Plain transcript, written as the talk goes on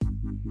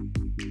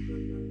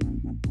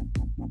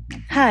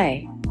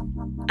Hi,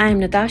 I'm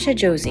Natasha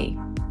Josie,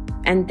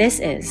 and this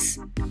is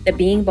the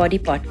Being Body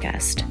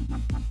Podcast,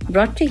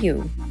 brought to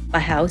you by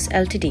House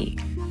Ltd.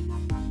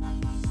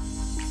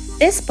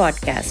 This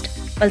podcast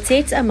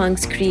pulsates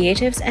amongst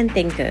creatives and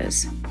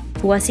thinkers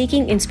who are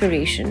seeking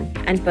inspiration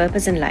and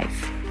purpose in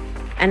life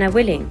and are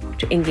willing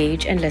to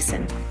engage and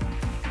listen,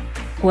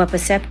 who are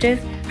perceptive,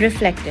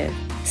 reflective,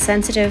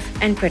 sensitive,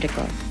 and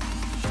critical.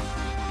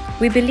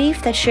 We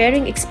believe that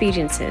sharing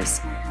experiences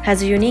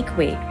has a unique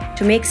way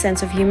to make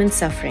sense of human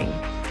suffering,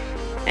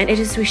 and it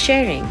is through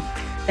sharing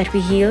that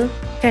we heal,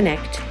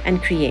 connect,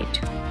 and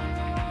create.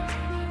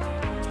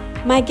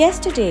 My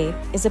guest today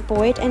is a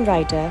poet and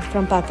writer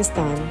from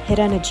Pakistan,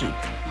 Hira Najib.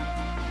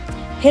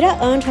 Hira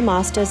earned her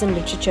Master's in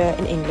Literature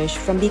in English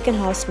from Beacon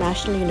House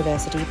National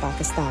University,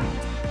 Pakistan,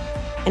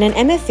 and an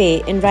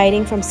MFA in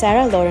Writing from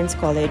Sarah Lawrence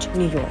College,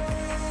 New York.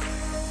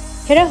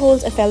 Hira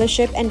holds a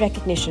fellowship and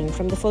recognition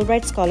from the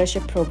Fulbright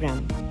Scholarship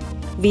Program,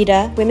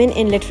 VIDA Women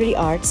in Literary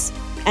Arts,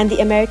 and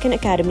the American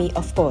Academy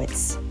of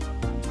Poets.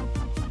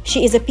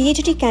 She is a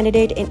PhD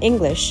candidate in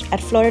English at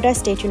Florida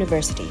State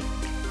University,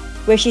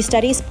 where she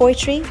studies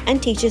poetry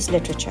and teaches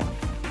literature.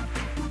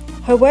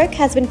 Her work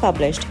has been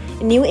published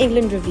in New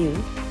England Review,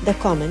 The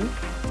Common,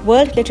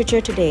 World Literature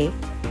Today,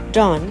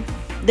 Dawn,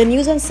 The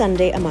News on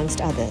Sunday,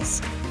 amongst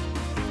others.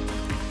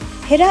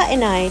 Hira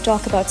and I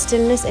talk about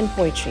stillness in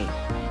poetry,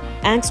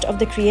 angst of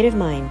the creative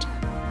mind,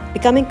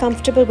 becoming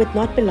comfortable with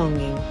not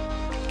belonging,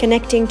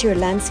 connecting to your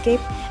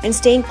landscape, and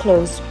staying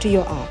close to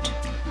your art.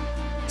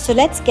 So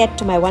let's get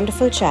to my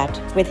wonderful chat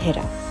with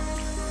Hira.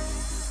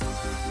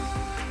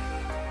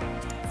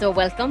 So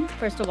welcome,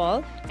 first of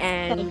all,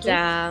 and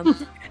Pleasure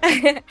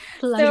to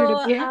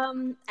be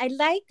here. I'd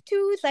like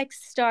to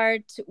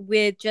start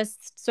with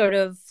just sort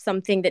of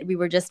something that we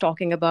were just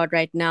talking about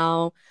right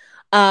now.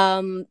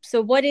 So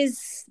what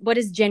is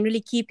generally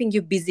keeping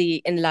you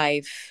busy in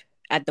life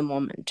at the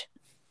moment?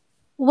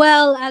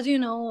 Well, as you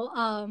know,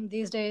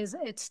 these days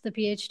it's the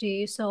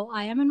PhD, so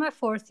I am in my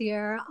fourth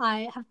year.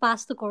 I have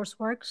passed the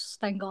coursework,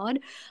 thank God.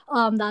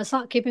 That's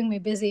not keeping me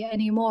busy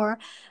anymore,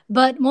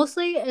 but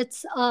mostly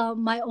it's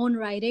my own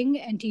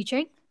writing and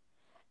teaching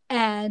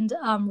and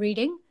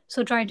reading.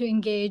 So trying to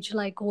engage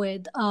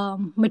with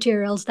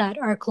materials that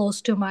are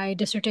close to my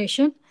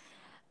dissertation.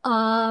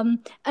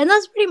 And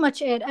that's pretty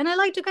much it, and I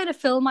like to kind of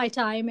fill my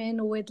time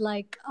in with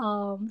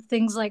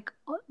things like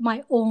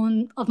my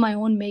own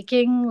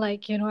making,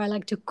 I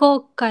like to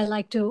cook, I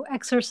like to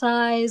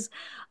exercise,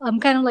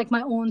 kind of like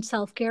my own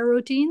self-care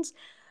routines,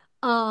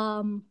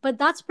 but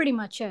that's pretty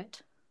much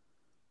it.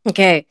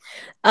 Okay.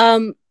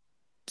 Um,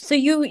 so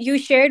you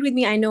shared with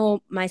me, I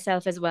know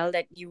myself as well,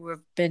 that you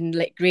have been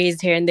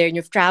raised here and there and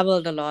you've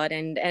traveled a lot,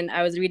 and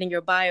I was reading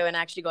your bio and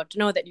I actually got to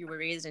know that you were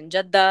raised in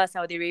Jeddah,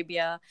 Saudi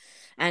Arabia,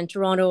 and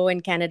Toronto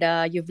in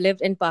Canada. You've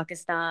lived in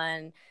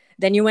Pakistan,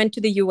 then you went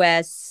to the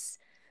US,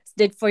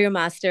 did for your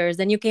masters,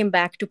 then you came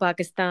back to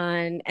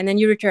Pakistan, and then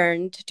you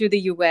returned to the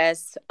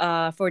US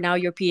for now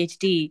your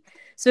PhD.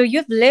 So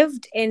you've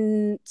lived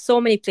in so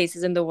many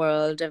places in the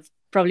world. I've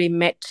probably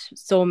met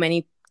so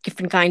many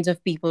different kinds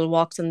of people,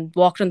 walked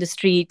on the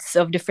streets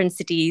of different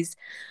cities.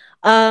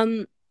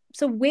 Um,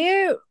 so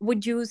where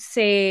would you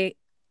say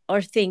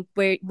or think,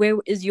 where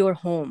is your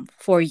home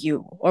for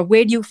you, or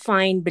where do you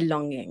find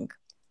belonging?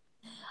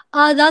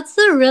 That's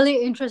a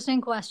really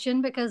interesting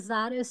question, because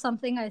that is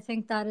something I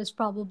think that is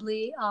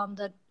probably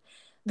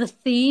the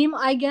theme,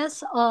 I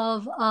guess,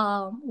 of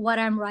what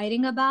I'm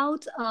writing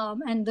about,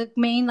 and the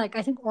main, I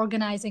think,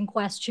 organizing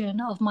question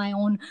of my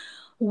own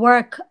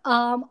work.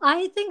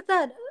 I think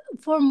that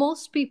for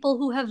most people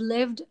who have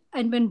lived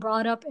and been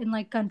brought up in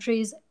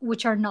countries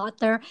which are not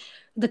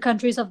the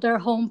countries of their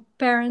home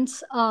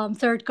parents,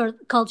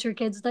 culture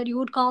kids that you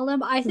would call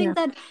them, I Yeah. think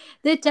that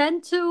they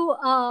tend to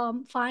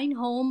find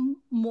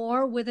home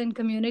more within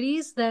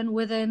communities than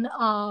within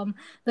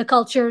the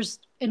cultures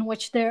in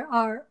which they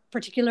are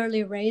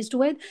particularly raised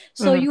with.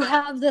 So Mhm. you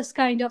have this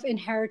kind of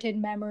inherited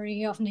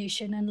memory of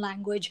nation and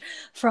language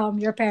from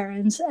your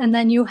parents, and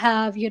then you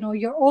have,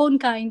 your own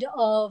kind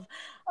of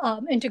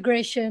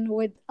integration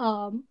with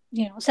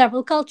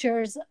several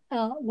cultures.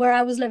 Where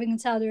I was living in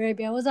Saudi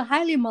Arabia was a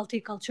highly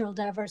multicultural,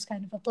 diverse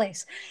kind of a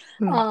place.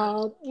 Mm.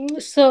 uh,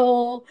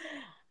 so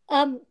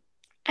um,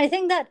 I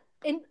think that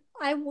in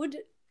I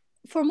would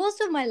for most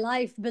of my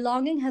life,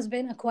 belonging has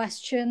been a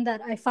question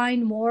that I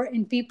find more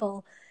in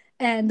people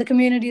and the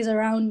communities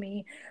around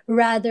me,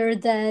 rather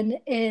than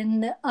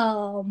in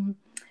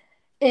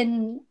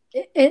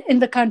in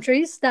the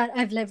countries that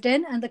I've lived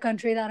in and the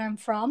country that I'm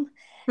from.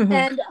 Mhm.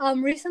 And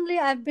recently,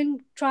 I've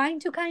been trying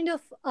to kind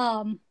of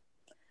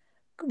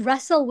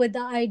wrestle with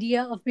the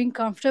idea of being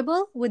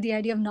comfortable with the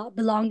idea of not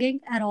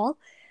belonging at all.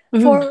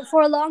 Mhm.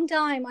 For a long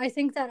time, I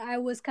think that I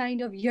was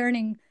kind of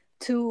yearning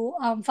to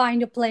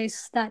find a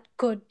place that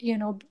could,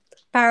 find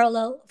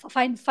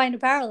a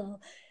parallel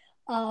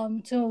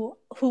to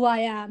who I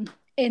am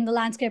in the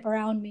landscape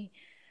around me.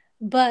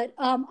 But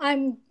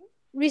I'm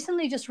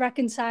recently just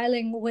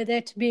reconciling with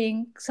it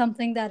being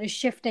something that is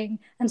shifting,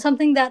 and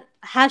something that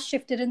has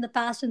shifted in the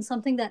past, and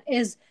something that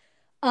is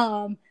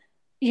um,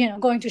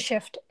 going to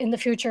shift in the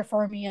future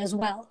for me as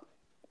well.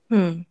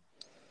 Hmm.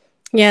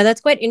 Yeah,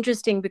 that's quite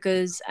interesting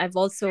because I've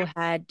also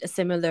had a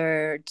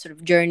similar sort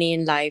of journey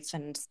in life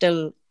and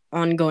still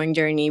ongoing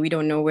journey. We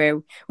don't know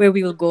where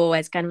we will go.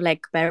 It's kind of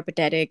like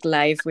peripatetic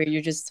life where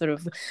you're just sort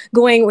of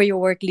going where your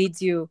work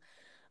leads you.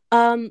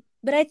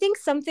 But I think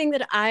something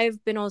that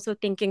I've been also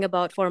thinking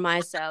about for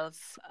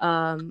myself,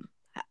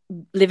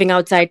 living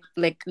outside,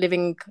 like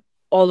living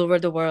all over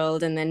the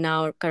world, and then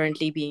now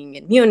currently being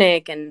in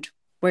Munich and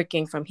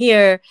working from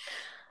here.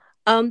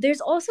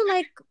 There's also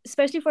like,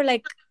 especially for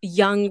like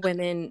young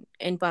women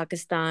in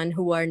Pakistan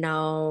who are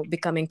now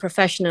becoming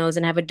professionals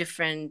and have a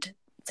different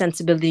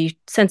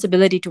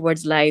sensibility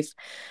towards life.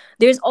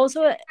 There's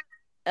also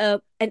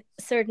a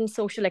certain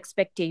social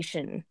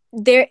expectation.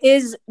 There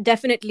is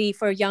definitely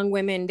for young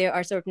women, there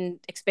are certain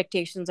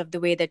expectations of the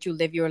way that you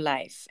live your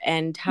life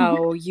and Mhm.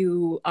 how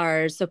you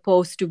are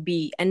supposed to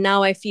be. And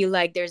now I feel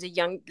like there's a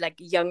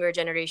younger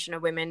generation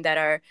of women that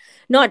are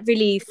not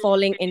really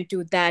falling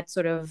into that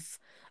sort of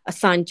a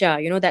sancha,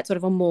 that sort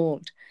of a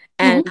mold.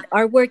 Mhm. And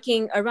are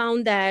working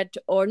around that,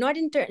 or not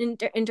in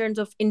terms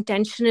of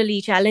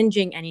intentionally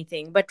challenging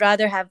anything, but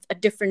rather have a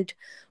different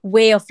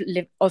way of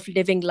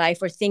living life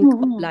or think of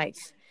Mhm.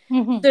 life.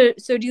 Mhm.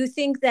 So do you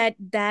think that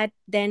that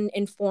then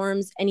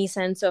informs any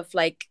sense of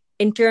like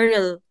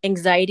internal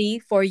anxiety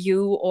for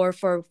you, or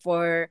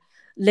for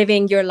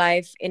living your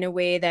life in a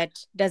way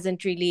that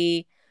doesn't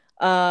really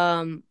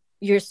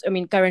I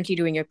mean, currently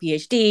doing your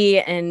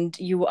PhD and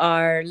you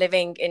are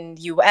living in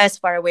US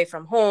far away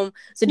from home.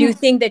 So do you Mhm.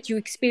 think that you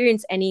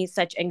experience any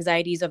such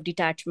anxieties of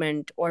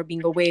detachment or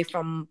being away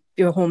from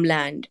your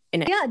homeland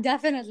in Yeah,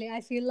 definitely.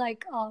 I feel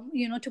like,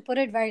 to put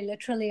it very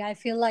literally, I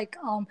feel like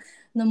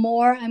the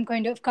more I'm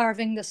kind of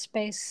carving the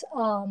space,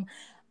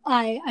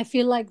 I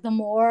feel like the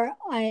more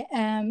I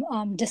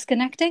am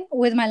disconnecting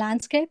with my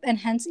landscape, and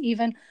hence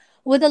even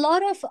with a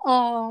lot of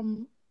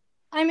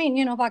I mean,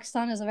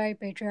 Pakistan is a very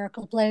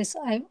patriarchal place.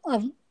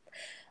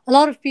 A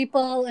lot of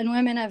people and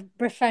women I've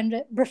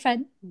befriended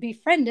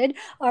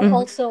are Mhm.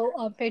 also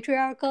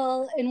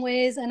patriarchal in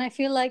ways, and I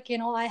feel like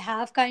I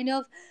have kind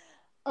of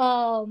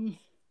um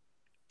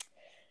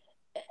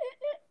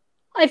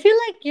I feel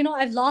like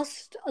I've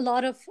lost a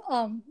lot of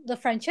the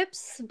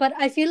friendships, but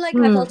I feel like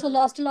I've Mm. also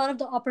lost a lot of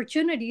the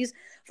opportunities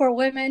for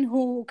women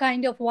who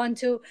kind of want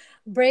to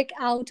break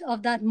out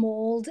of that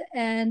mold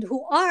and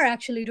who are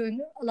actually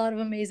doing a lot of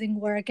amazing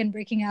work and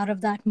breaking out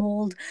of that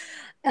mold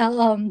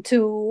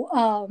to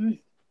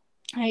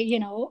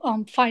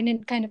find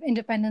in kind of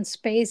independent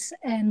space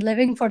and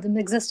living for them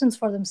existence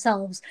for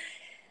themselves.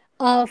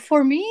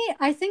 For me,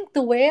 I think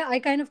the way I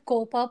kind of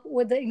cope up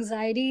with the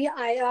anxiety,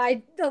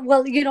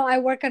 well, I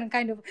work on a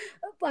kind of,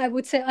 I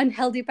would say,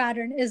 unhealthy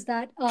pattern. Is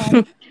that,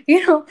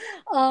 you know,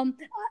 um,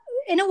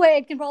 in a way,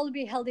 it can probably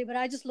be healthy, but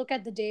I just look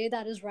at the day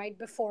that is right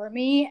before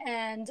me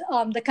and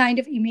the kind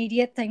of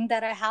immediate thing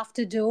that I have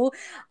to do,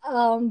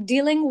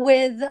 dealing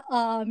with,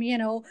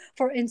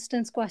 for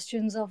instance,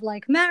 questions of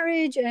like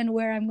marriage and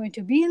where I'm going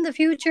to be in the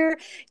future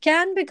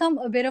can become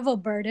a bit of a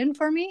burden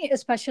for me,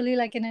 especially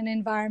like in an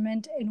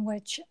environment in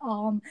which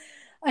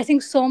I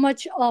think so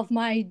much of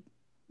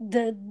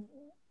the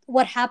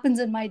what happens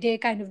in my day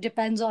kind of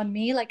depends on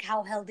me, like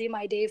how healthy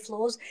my day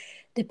flows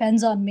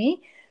depends on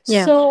me.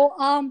 Yeah. So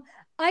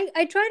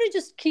I try to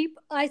just keep,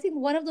 I think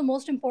one of the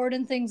most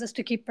important things is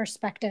to keep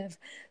perspective.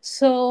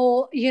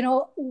 So,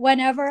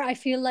 whenever I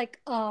feel like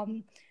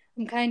I'm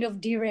kind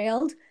of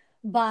derailed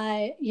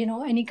by,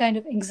 any kind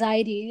of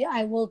anxiety,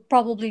 I will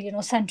probably,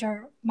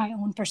 center my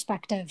own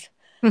perspective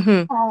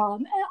Mm-hmm.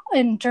 um,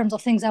 in terms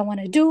of things I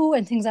want to do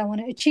and things I want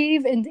to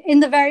achieve in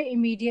the very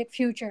immediate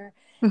future.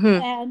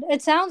 Mm-hmm. And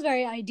it sounds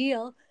very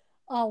ideal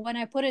when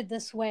I put it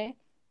this way.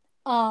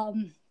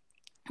 Um,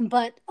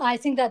 but I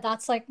think that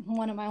that's like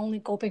one of my only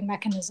coping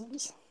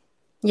mechanisms.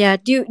 Yeah.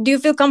 Do you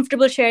feel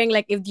comfortable sharing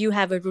like if you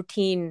have a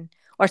routine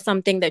or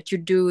something that you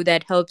do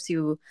that helps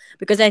you?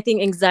 Because I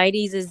think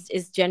anxieties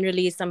is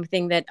generally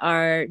something that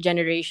our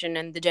generation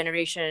and the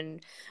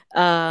generation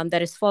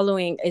that is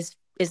following is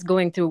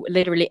going through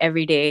literally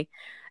every day.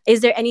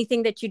 Is there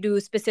anything that you do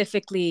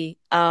specifically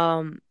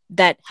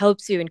that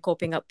helps you in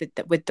coping up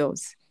with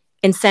those,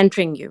 in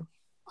centering you?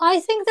 I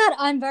think that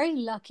I'm very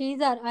lucky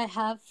that I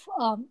have,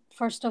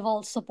 first of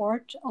all,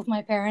 support of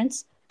my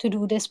parents to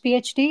do this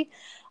PhD.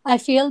 I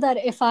feel that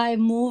if I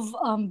move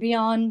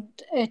beyond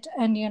it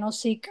and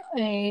seek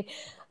a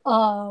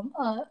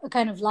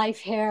kind of life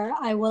here,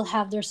 I will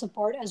have their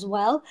support as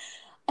well.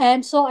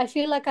 And so I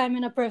feel like I'm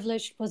in a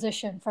privileged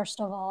position.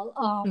 First of all,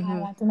 I Mm-hmm.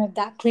 want to make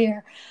that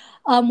clear,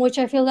 which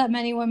I feel that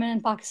many women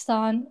in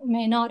Pakistan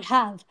may not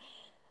have.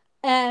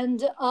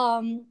 And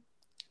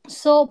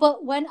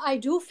but when I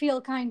do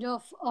feel kind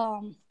of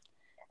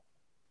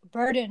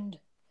burdened,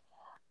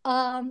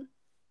 um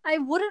I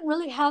wouldn't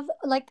really have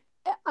like,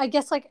 I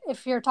guess, like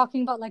if you're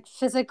talking about like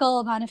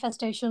physical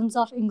manifestations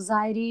of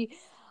anxiety,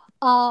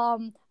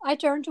 I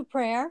turn to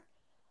prayer,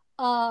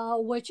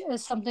 which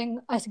is something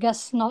I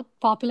guess not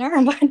popular,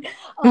 but I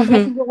Mm-hmm.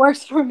 think it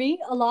works for me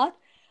a lot.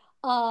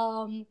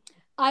 um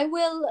I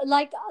will,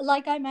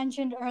 like I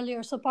mentioned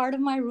earlier. So part of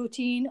my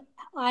routine,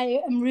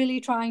 I am really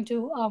trying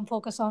to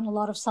focus on a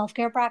lot of self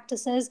care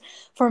practices.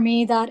 For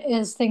me, that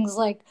is things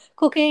like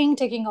cooking,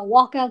 taking a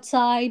walk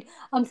outside,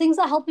 things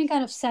that help me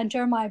kind of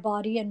center my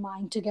body and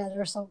mind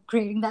together. So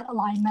creating that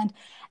alignment,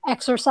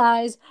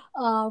 exercise.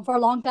 For a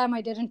long time,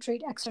 I didn't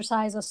treat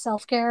exercise as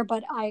self care,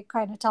 but I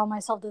kind of tell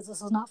myself that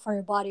this is not for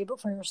your body, but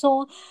for your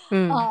soul.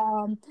 Mm.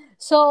 Um,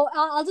 so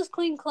I'll just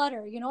clean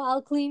clutter.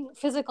 I'll clean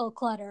physical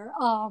clutter.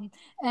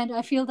 And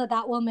I feel that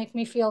that will make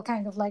me feel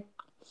kind of like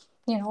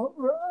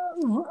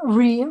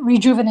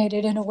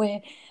rejuvenated in a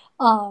way.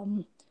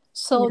 Um,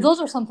 so Yeah. those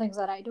are some things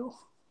that I do.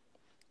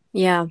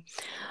 Yeah.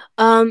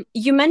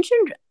 You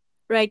mentioned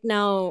right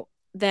now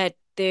that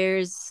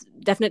there's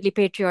definitely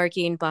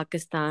patriarchy in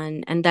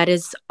Pakistan, and that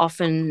is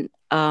often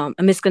a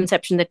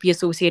misconception that we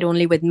associate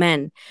only with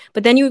men.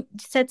 But then you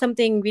said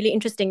something really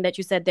interesting, that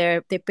you said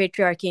there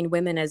patriarchy in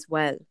women as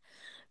well.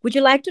 Would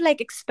you like to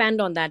like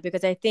expand on that?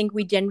 Because I think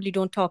we generally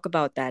don't talk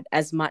about that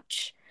as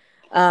much.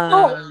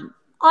 Oh, Um,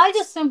 I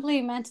just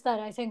simply meant that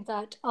I think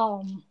that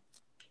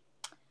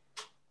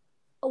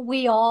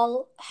we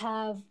all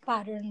have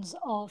patterns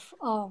of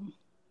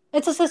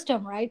it's a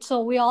system, right?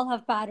 So we all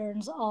have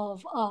patterns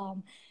of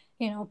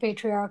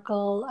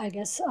patriarchal, I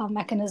guess,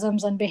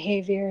 mechanisms and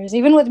behaviors.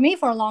 Even with me,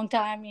 for a long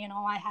time,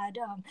 I had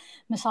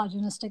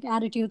misogynistic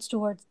attitudes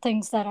towards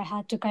things that I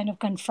had to kind of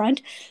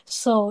confront.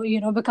 So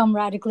become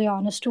radically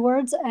honest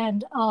towards.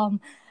 And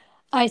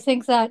I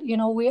think that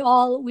we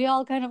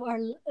all kind of are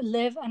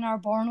live and are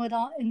born with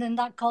in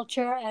that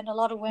culture, and a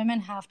lot of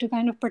women have to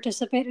kind of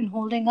participate in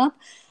holding up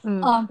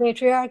mm,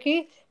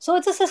 patriarchy. So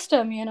it's a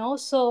system,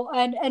 So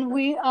and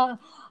we,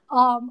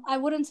 I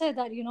wouldn't say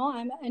that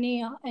I'm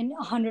any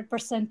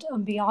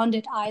 100% beyond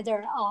it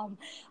either.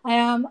 I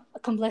am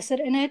complicit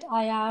in it.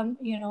 I am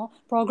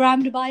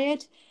programmed by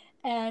it,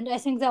 and I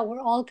think that we're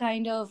all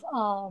kind of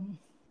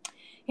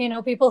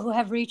people who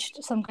have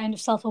reached some kind of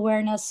self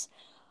awareness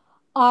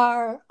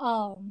are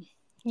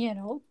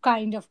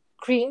kind of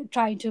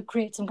trying to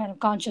create some kind of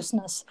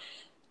consciousness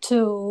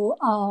to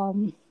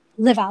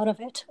live out of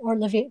it or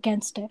live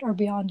against it or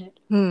beyond it.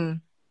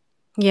 mm,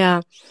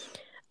 yeah.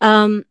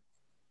 Um,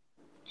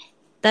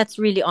 that's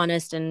really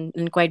honest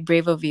and quite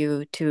brave of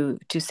you to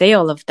say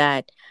all of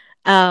that.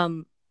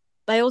 Um,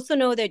 I also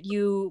know that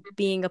you,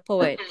 being a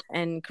poet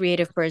and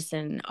creative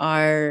person,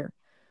 are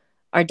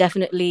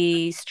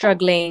definitely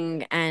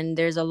struggling, and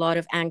there's a lot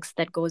of angst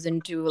that goes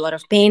into, a lot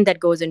of pain that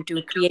goes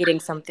into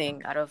creating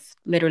something out of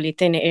literally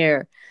thin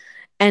air.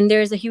 And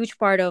there's a huge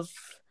part of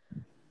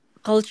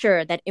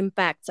culture that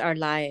impacts our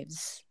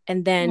lives,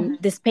 and then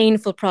Mhm. this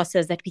painful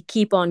process that we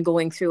keep on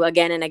going through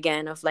again and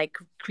again, of like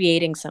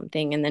creating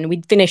something, and then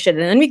we finish it,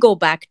 and then we go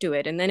back to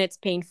it, and then it's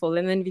painful,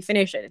 and then we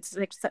finish it. It's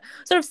like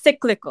sort of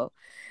cyclical.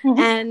 Mhm.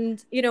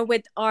 And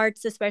with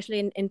arts, especially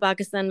in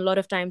Pakistan, a lot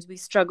of times we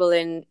struggle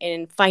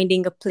in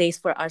finding a place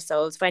for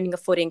ourselves, finding a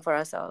footing for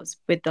ourselves,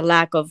 with the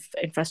lack of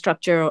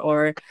infrastructure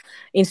or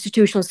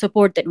institutional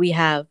support that we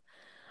have.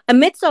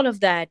 Amidst all of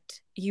that,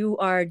 you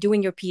are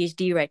doing your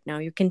PhD right now.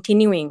 You're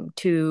continuing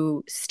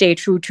to stay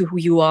true to who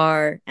you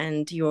are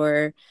and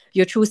your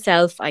true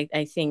self,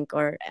 I think,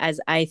 or as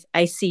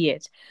I see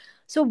it.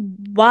 So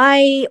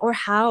why or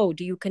how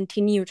do you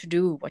continue to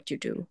do what you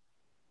do?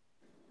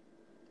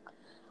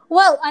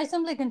 Well, I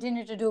simply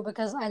continue to do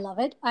because I love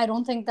it. I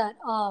don't think that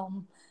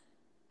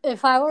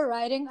if I were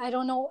writing, I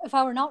don't know, if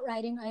I were not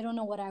writing, I don't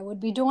know what I would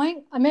be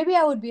doing. Maybe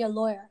I would be a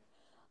lawyer.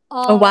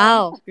 Oh um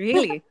wow,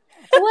 really?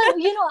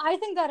 well, I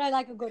think that I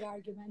like a good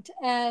argument,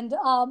 and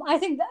I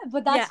think that,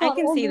 but Yeah, that's I not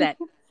can see only that.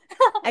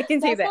 I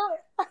can see that's that. not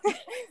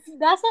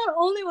that's not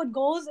only what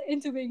goes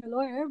into being a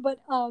lawyer, but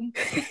I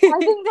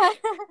think that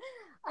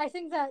I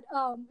think that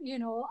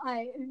I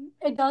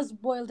it does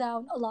boil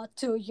down a lot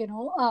to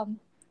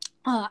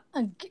uh,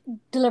 uh,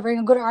 delivering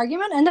a good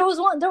argument. And there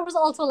was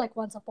also like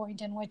once a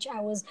point in which I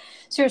was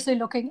seriously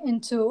looking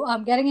into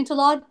getting into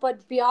law,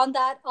 but beyond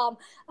that,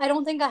 I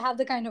don't think I have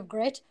the kind of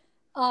grit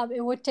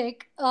it would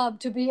take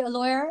to be a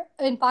lawyer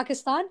in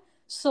Pakistan.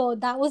 So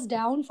that was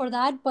down for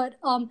that. But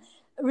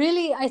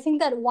really, I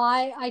think that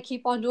why I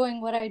keep on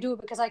doing what I do,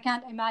 because I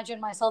can't imagine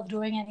myself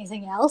doing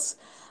anything else.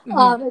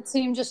 Hmm. It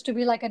seemed just to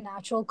be like a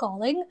natural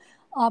calling.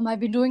 I've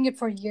been doing it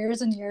for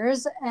years and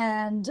years,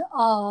 and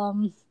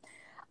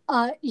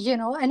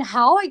and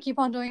how I keep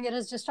on doing it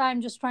is just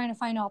I'm just trying to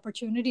find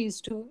opportunities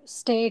to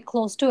stay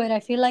close to it. I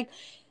feel like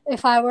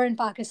if I were in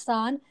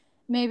Pakistan,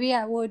 maybe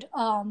I would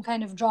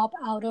kind of drop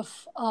out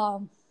of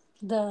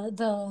the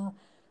the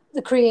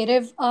the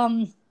creative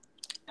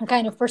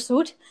kind of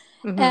pursuit,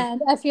 Hmm.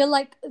 and I feel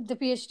like the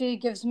PhD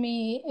gives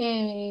me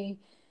a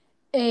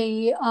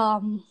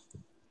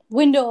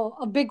window,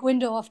 a big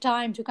window of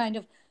time to kind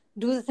of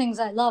do the things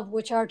I love,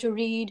 which are to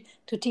read,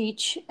 to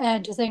teach,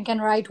 and to think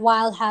and write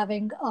while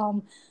having,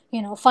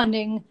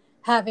 funding,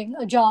 having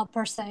a job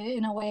per se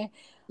in a way,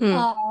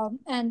 Mm.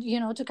 and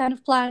to kind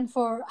of plan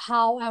for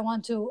how I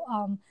want to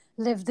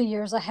live the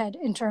years ahead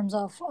in terms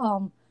of,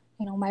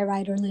 my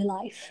writerly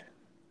life.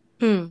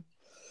 Mm.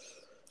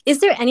 Is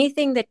there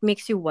anything that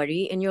makes you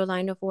worry in your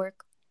line of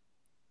work?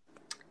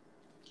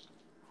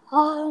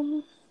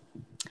 Um,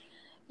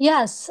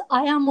 yes,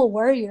 I am a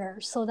warrior.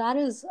 So that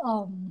is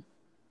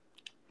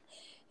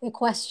a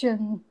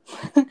question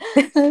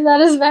that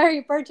is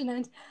very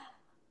pertinent.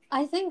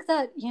 I think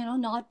that,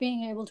 not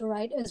being able to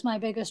write is my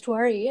biggest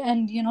worry.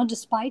 And,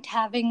 despite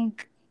having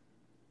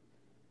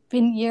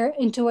been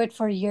into it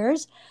for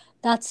years,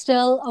 that's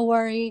still a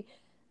worry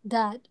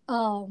that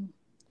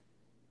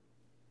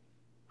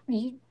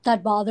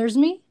that bothers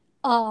me.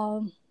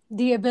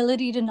 The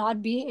ability to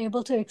not be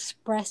able to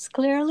express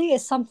clearly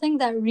is something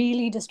that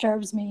really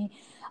disturbs me.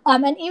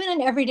 And even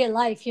in everyday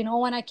life,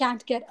 when I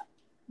can't get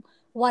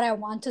what I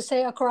want to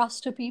say across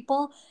to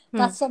people, Hmm.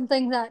 that's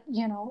something that,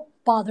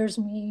 bothers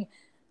me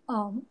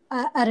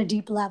at a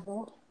deep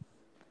level.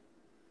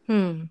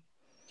 Hmm.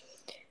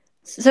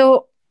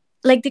 So,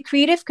 like the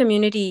creative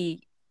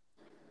community,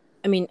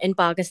 I mean, in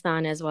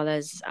Pakistan as well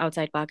as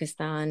outside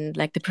Pakistan,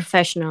 like the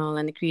professional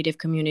and the creative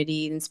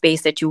community and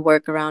space that you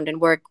work around and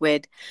work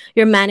with,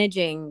 you're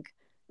managing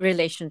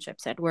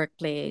relationships at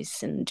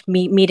workplace and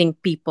meeting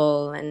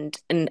people and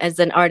as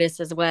an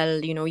artist as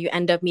well, you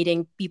end up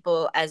meeting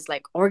people as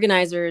like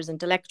organizers,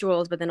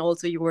 intellectuals, but then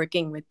also you're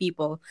working with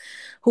people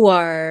who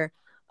are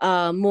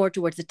more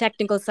towards the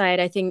technical side.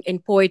 I think in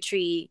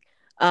poetry,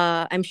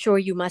 I'm sure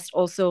you must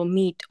also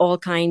meet all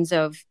kinds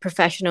of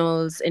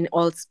professionals in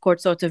all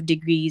sorts of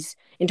degrees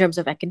in terms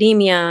of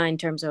academia, in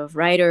terms of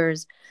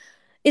writers.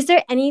 Is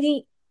there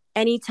any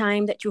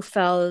time that you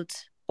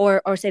felt,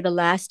 or say the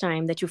last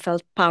time that you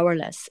felt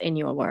powerless in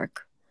your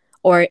work,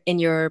 or in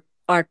your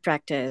art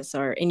practice,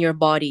 or in your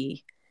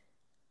body?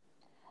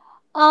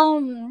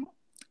 Um,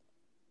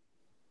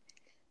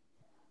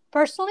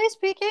 Personally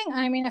speaking,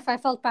 I mean, if I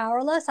felt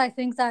powerless, I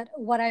think that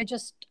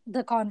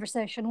the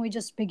conversation we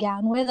just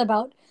began with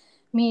about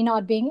me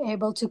not being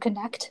able to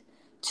connect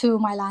to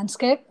my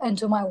landscape and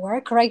to my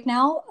work right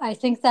now, I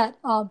think that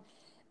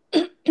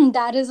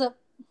that is a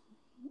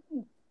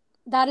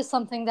that is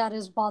something that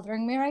is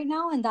bothering me right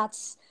now, and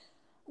that's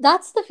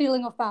the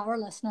feeling of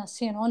powerlessness.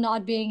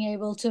 Not being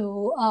able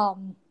to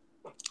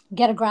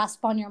get a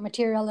grasp on your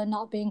material and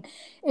not being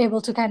able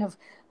to kind of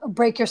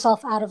break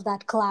yourself out of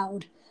that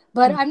cloud.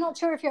 But Hmm. I'm not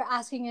sure if you're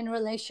asking in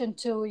relation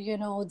to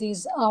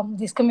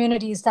these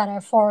communities that are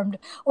formed,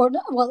 or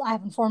well, I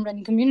haven't formed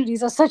any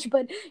communities as such,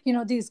 but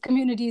these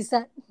communities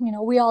that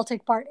we all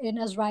take part in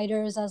as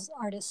writers, as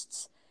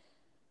artists.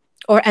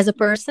 Or as a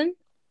person,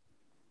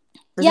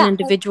 as an Yeah,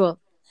 individual?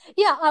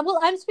 yeah, well,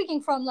 I'm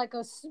speaking from like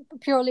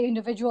purely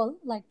individual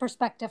like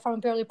perspective, from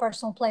a purely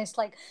personal place.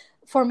 Like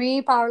for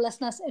me,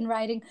 powerlessness in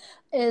writing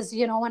is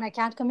when I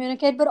can't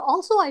communicate, but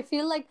also I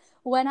feel like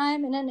when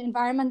I'm in an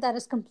environment that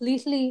is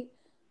completely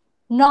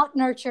not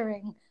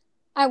nurturing,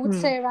 I would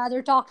Hmm. say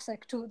rather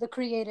toxic to the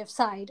creative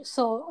side.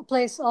 So a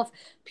place of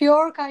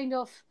pure kind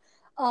of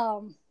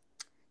um,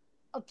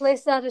 a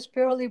place that is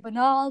purely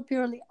banal,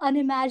 purely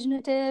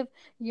unimaginative,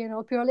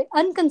 purely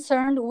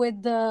unconcerned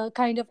with the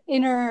kind of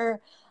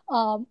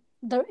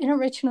the inner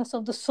richness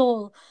of the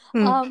soul.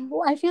 Hmm.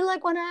 I feel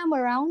like when I am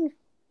around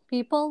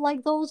people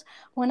like those,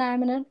 when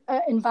I'm in an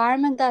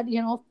environment that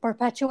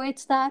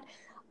perpetuates that,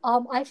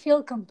 I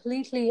feel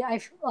completely,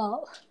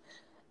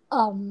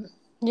 um,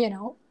 you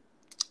know,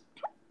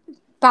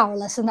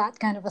 powerless in that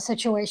kind of a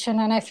situation,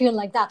 and I feel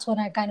like that's when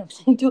I kind of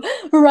need to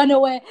run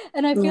away.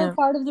 And I feel Yeah.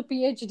 part of the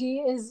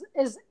PhD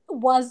is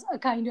was a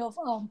kind of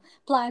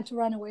plan to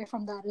run away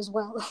from that as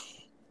well.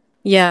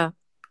 Yeah.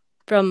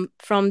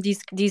 From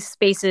these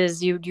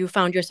spaces you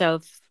found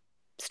yourself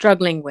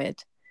struggling with,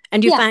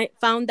 and you Yeah.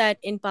 found that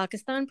in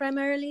Pakistan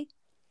primarily.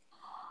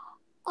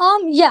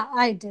 Yeah,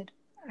 I did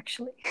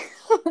actually.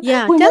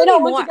 Yeah, We tell may me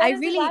not want to more. I get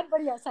into really, that,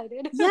 but yes, I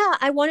did. yeah,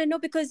 I want to know,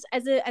 because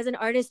as an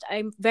artist,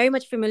 I'm very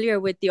much familiar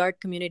with the art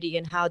community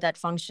and how that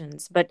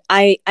functions, but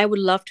I would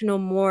love to know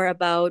more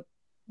about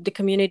the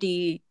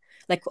community,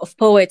 like of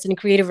poets and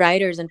creative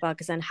writers in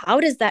Pakistan. How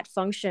does that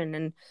function?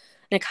 And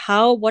like,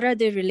 how, what are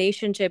the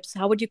relationships?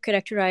 How would you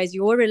characterize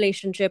your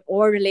relationship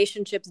or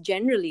relationships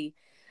generally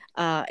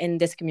in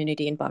this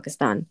community in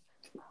Pakistan?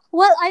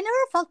 Well, I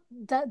never felt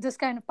this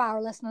kind of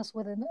powerlessness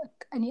within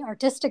any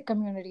artistic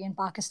community in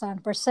Pakistan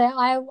per se.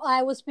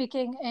 I was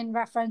speaking in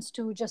reference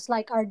to just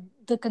like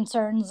the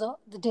concerns,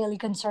 the daily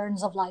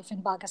concerns of life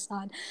in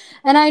Pakistan,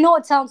 and I know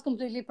it sounds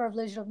completely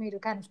privileged of me to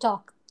kind of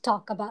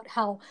talk about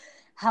how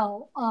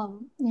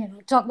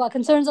talk about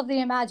concerns of the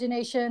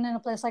imagination in a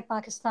place like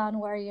Pakistan,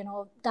 where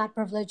that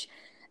privilege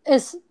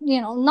is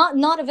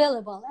not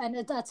available, and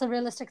that's a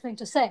realistic thing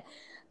to say.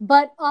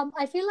 But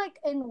I feel like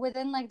in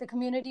within like the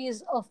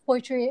communities of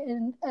poetry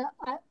in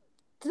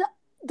the,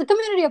 the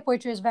community of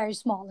poetry is very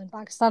small in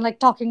Pakistan. Like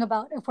talking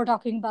about, if we're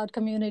talking about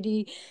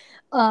community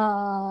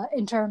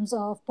in terms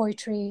of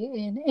poetry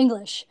in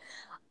English,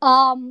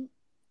 um,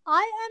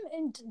 I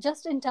am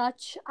just in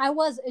touch. I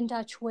was in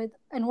touch with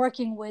and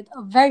working with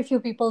a very few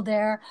people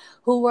there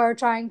who were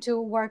trying to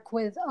work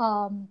with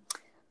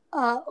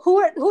who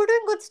are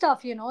doing good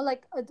stuff.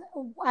 Like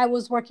I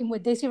was working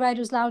with Desi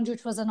Writers Lounge,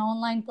 which was an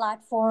online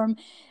platform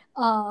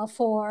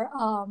for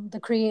the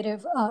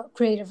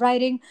creative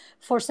writing.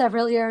 For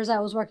several years, I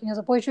was working as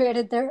a poetry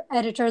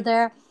editor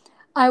there.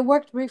 I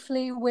worked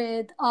briefly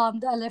with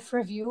the Aleph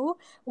Review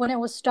when it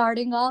was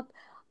starting up.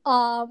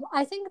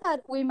 I think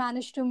that we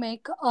managed to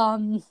make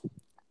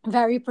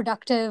very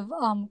productive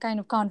kind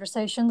of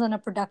conversations in a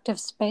productive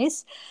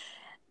space.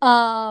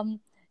 Um,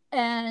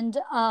 and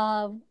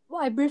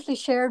I briefly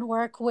shared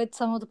work with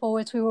some of the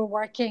poets we were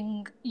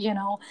working,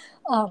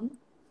 um,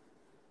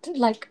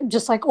 like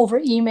just like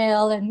over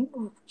email and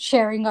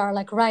sharing our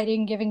like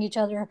writing, giving each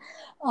other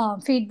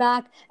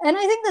feedback. And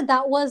I think that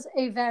that was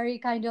a very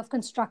kind of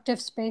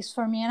constructive space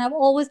for me. And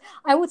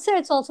I would say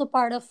it's also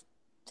part of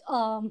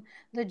um,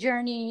 the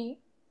journey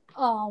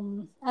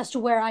as to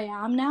where I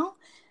am now.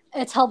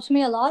 It's helped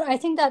me a lot. I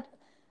think that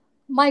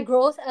my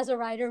growth as a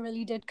writer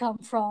really did come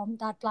from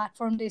that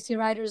platform, Desi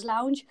Writers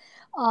Lounge.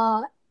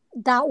 Uh,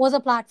 that was a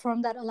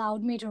platform that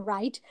allowed me to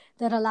write,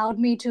 that allowed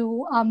me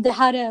to. They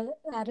had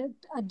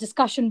a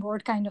discussion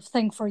board kind of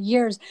thing for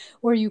years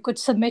where you could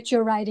submit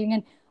your writing,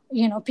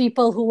 and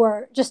people who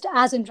were just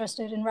as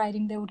interested in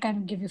writing, they would kind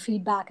of give you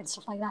feedback and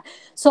stuff like that.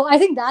 So I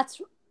think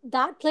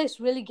that place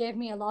really gave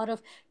me a lot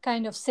of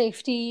kind of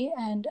safety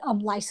and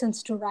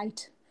license to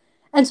write.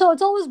 And so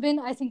it's always been,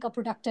 I think, a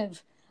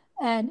productive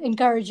and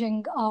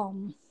encouraging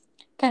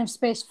kind of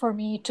space for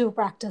me to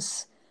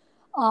practice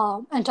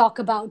and talk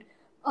about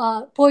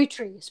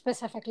poetry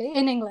specifically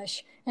in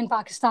English in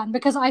Pakistan,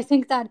 because I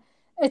think that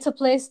it's a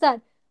place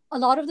that a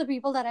lot of the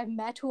people that I've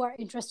met who are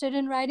interested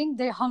in writing,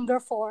 they hunger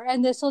for,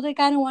 and so they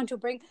kind of want to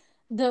bring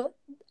the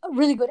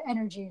really good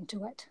energy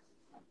into it.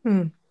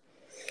 Hmm.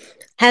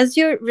 Has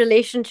your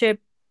relationship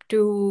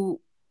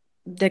to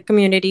the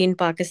community in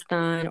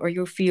Pakistan or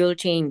your field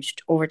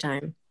changed over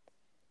time?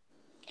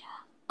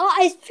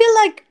 I feel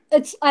like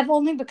I've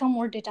only become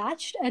more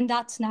detached, and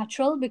that's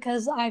natural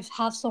because I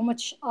have so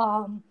much.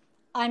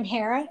 I'm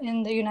here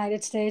in the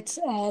United States,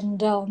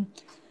 and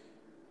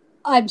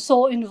I'm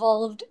so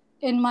involved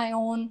in my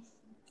own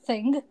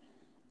thing,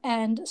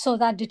 and so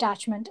that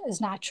detachment is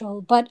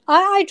natural. But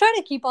I try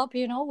to keep up,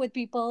 with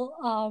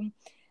people.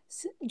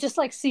 Just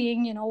like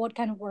seeing, what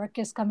kind of work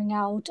is coming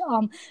out.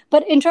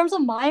 But in terms of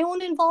my own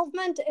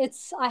involvement,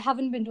 I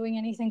haven't been doing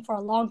anything for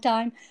a long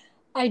time.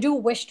 I do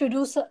wish to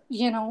do so,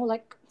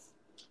 like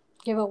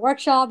give a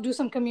workshop, do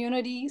some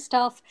community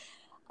stuff.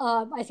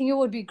 I think it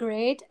would be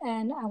great,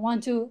 and I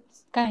want to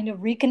kind of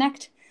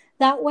reconnect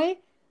that way.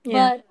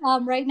 Yeah.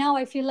 But right now,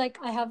 I feel like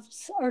I have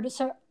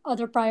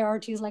other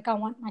priorities. Like I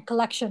want my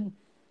collection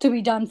to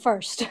be done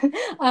first.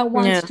 I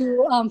want Yeah.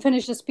 to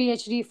finish this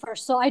PhD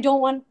first, so I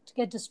don't want to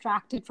get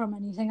distracted from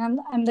anything.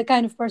 I'm the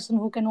kind of person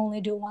who can only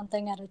do one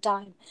thing at a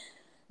time.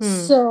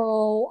 Hmm.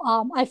 So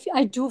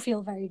I do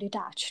feel very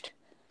detached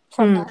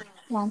from Hmm. that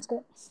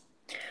landscape.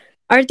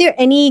 Are there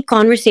any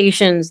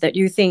conversations that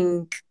you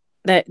think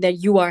that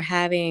you are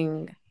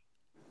having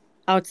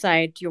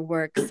outside your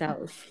work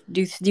self?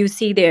 Do you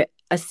see there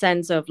a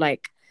sense of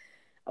like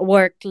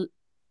work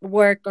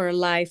work or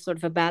life sort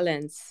of a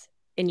balance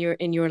in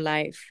your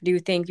life? Do you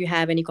think you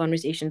have any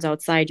conversations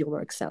outside your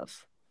work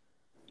self?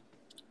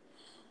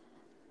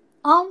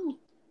 Um,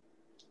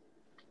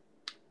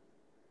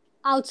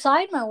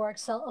 Outside my work,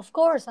 so of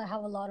course I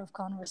have a lot of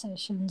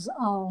conversations.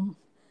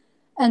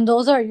 And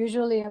those are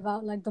usually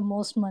about like the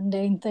most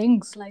mundane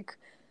things, like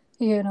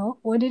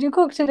what did you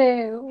cook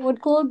today,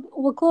 what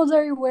clothes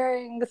are you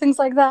wearing, things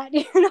like that.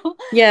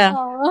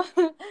 Yeah.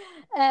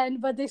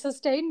 And but they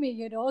sustain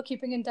me,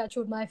 keeping in touch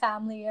with my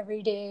family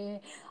every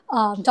day,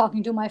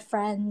 talking to my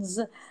friends,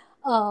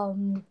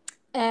 um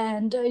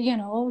and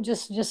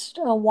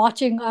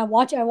watching. I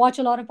watch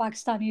a lot of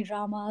Pakistani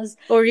dramas.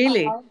 Oh,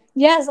 really?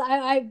 Yes,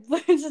 I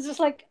it's just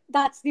like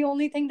that's the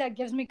only thing that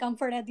gives me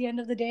comfort at the end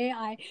of the day.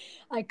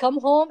 I come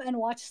home and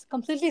watch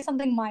completely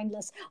something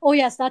mindless. Oh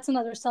yes, that's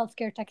another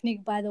self-care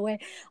technique, by the way.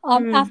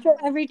 Hmm. After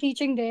every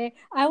teaching day,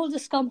 I will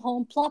just come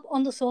home, plop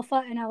on the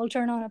sofa, and I will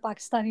turn on a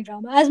Pakistani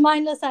drama. As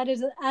mindless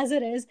as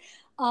it is,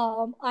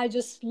 I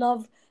just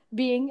love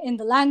being in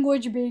the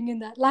language, being in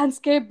that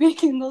landscape, being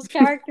in those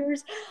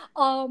characters.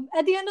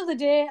 At the end of the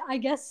day, I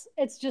guess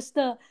it's just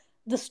the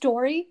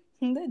story.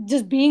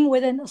 Just being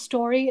within a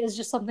story is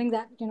just something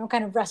that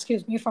kind of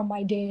rescues me from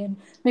my day and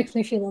makes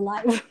me feel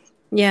alive.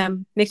 Yeah,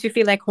 makes you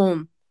feel like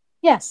home.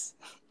 Yes.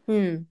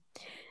 Hmm.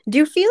 Do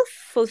you feel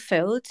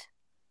fulfilled?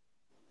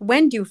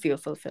 When do you feel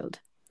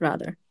fulfilled,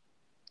 rather?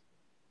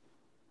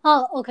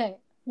 Oh, okay.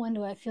 When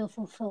do I feel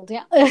fulfilled?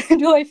 Yeah.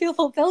 Do I feel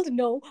fulfilled?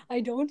 No,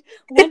 I don't.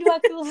 When do I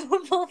feel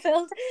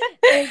fulfilled?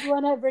 Is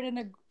when I've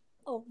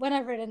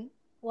written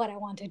what I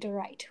wanted to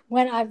write.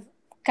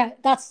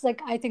 That's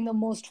like I think the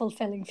most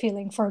fulfilling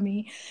feeling for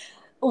me,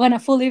 when I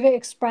fully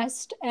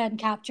expressed and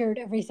captured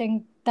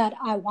everything that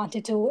I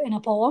wanted to in a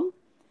poem.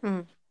 Hmm.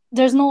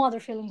 There's no other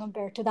feeling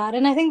compared to that,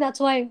 and I think that's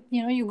why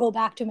you go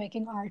back to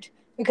making art,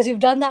 because you've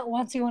done that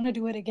once, you want to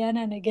do it again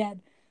and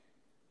again.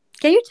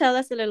 Can you tell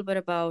us a little bit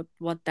about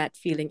what that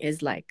feeling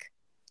is like?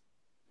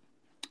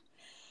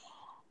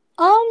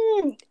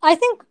 I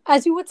think,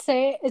 as you would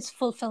say, it's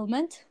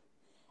fulfillment,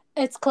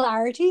 it's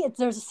clarity,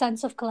 there's a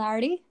sense of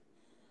clarity.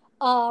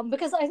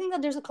 Because I think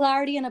that there's a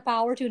clarity and a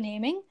power to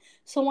naming.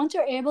 So once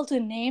you're able to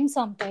name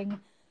something,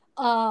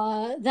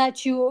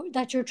 that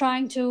you're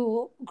trying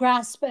to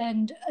grasp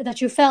and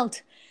that you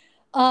felt.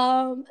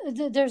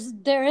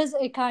 There is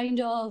a kind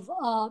of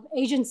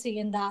agency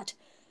in that,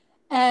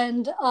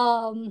 and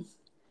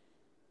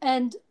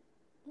and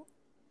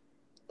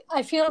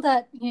I feel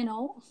that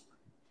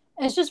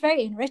it's just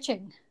very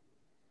enriching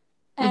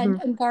and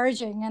Mm-hmm.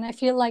 encouraging, and I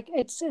feel like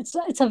it's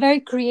a very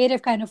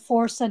creative kind of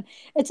force, and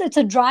it's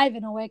a drive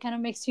in a way. It kind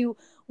of makes you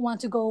want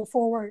to go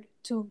forward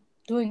to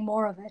doing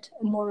more of it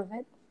and more of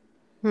it.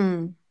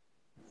 Hmm.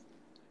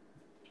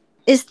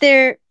 Is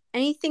there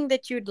anything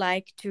that you'd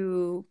like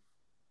to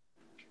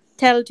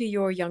tell to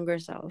your younger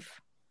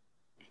self?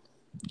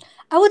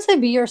 I would say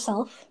be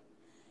yourself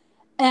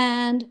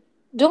and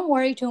don't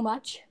worry too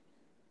much.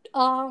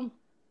 um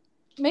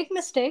Make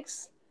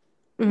mistakes,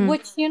 Mm-hmm.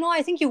 which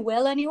I think you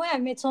will anyway.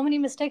 I've made so many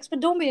mistakes, but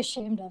don't be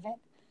ashamed of it.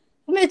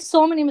 I've made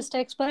so many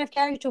mistakes, but I've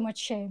carried too much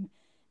shame,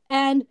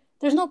 and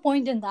there's no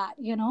point in that.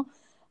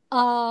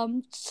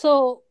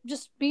 So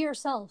just be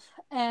yourself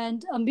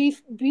and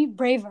be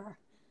braver.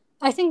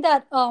 I think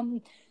that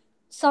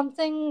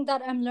something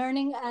that I'm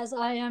learning as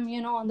I am,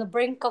 on the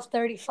brink of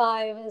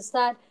 35, is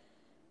that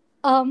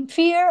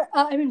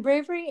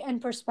bravery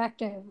and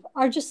perspective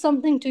are just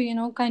something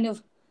to kind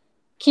of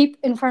keep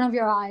in front of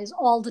your eyes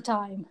all the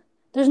time.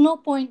 There's no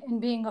point in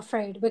being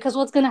afraid, because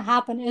what's going to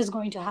happen is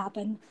going to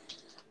happen.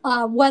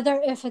 Whether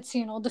if it's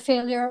the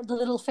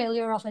little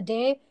failure of a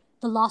day,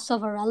 the loss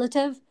of a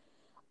relative.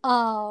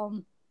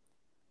 um,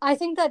 I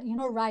think that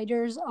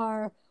writers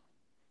are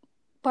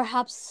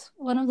perhaps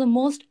one of the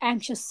most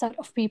anxious set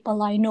of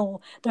people I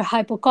know. They're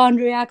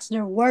hypochondriacs,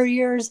 they're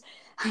warriors,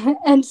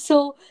 and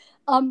so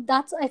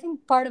that's, I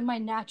think, part of my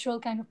natural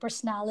kind of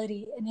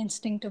personality and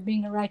instinct of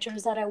being a writer,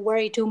 is that I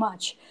worry too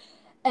much.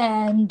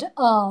 And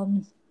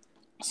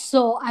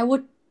so I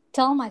would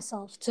tell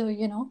myself to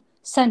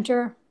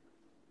center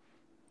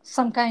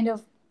some kind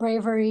of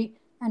bravery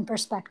and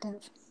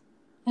perspective,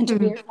 and to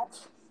be Mm-hmm.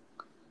 yourself.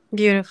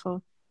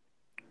 Beautiful.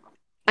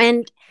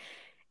 And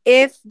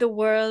if the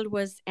world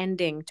was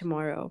ending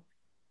tomorrow,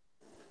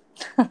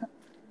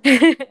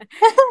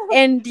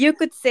 and you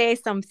could say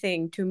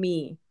something to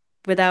me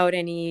without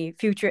any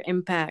future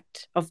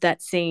impact of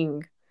that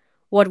saying,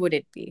 what would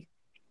it be?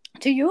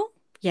 To you,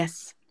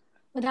 Yes.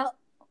 without,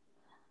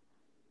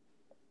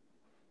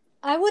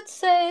 I would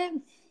say,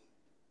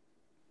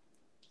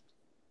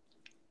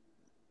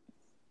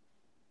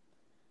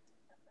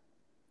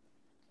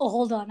 oh,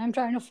 hold on, I'm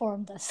trying to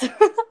form this.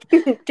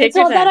 Take It's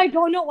your not that time. I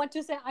don't know what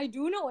to say. I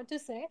do know what to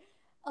say.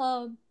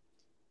 Um,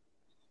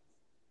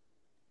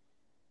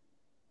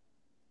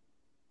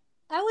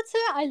 I would say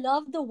I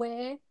love the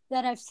way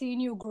that I've seen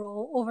you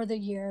grow over the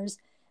years.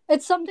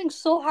 It's something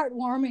so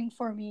heartwarming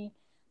for me,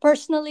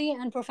 personally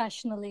and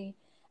professionally,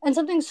 and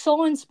something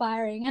so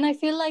inspiring. And I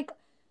feel like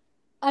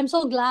I'm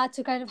so glad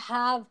to kind of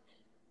have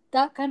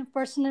that kind of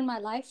person in my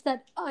life,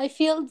 that I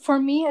feel for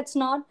me, it's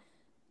not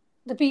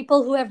the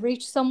people who have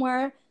reached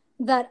somewhere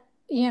that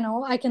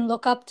I can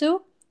look up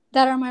to,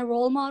 that are my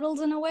role models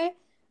in a way.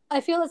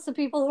 I feel it's the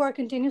people who are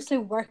continuously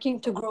working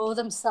to grow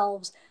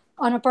themselves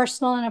on a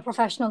personal and a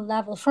professional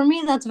level. For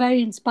me, that's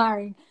very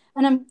inspiring,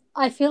 and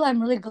I feel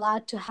I'm really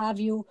glad to have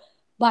you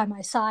by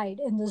my side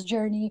in this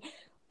journey.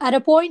 At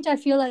a point, I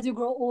feel as you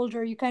grow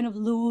older, you kind of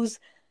lose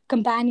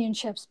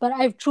companionships, but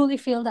I truly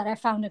feel that I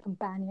found a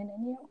companion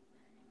in you.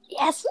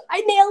 Yes,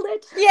 I nailed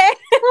it. Yeah.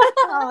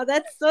 Oh,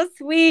 that's so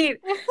sweet.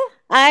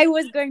 I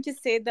was going to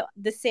say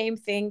the same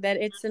thing, that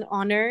it's an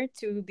honor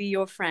to be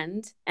your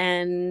friend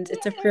and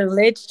it's a Yes.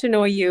 privilege to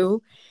know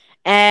you.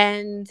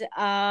 And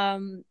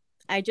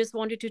I just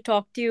wanted to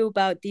talk to you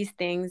about these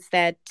things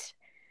that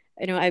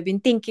I've been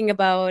thinking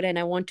about, and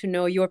I want to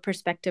know your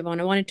perspective on.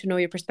 I wanted to know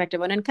your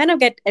perspective on, and kind of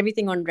get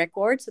everything on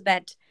record, so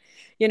that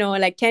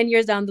like 10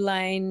 years down the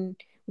line,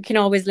 we can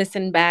always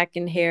listen back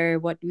and hear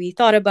what we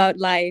thought about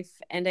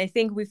life. And I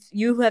think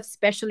you have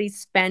specially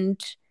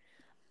spent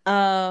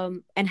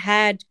and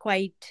had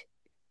quite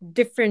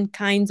different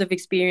kinds of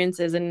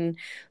experiences, and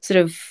sort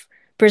of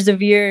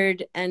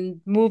persevered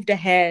and moved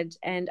ahead,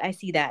 and I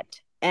see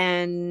that.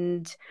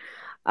 And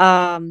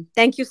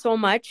thank you so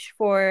much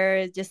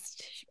for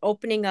just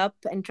opening up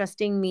and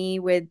trusting me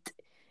with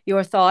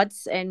your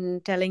thoughts,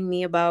 and telling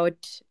me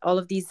about all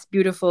of these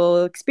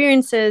beautiful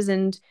experiences,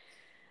 and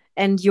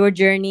your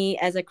journey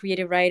as a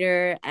creative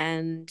writer,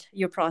 and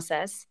your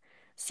process.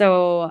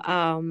 So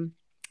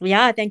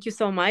yeah, thank you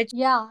so much.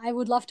 Yeah, I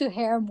would love to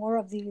hear more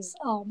of these,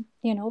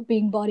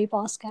 being body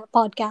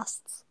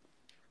podcasts.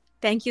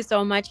 Thank you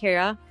so much,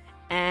 Hera.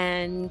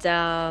 And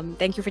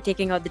thank you for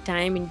taking out the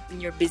time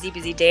in your busy,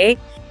 busy day.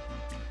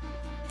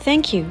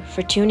 Thank you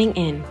for tuning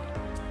in.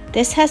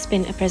 This has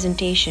been a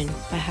presentation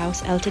by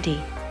House Ltd.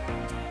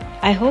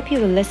 I hope you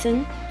will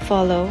listen,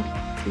 follow,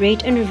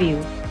 rate, and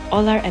review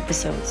all our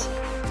episodes,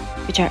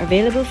 which are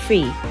available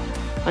free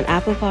on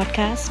Apple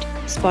Podcast,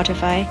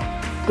 Spotify,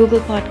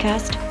 Google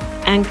Podcast,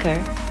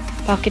 Anchor,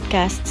 Pocket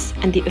Casts,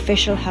 and the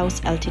official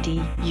House Ltd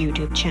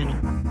YouTube channel.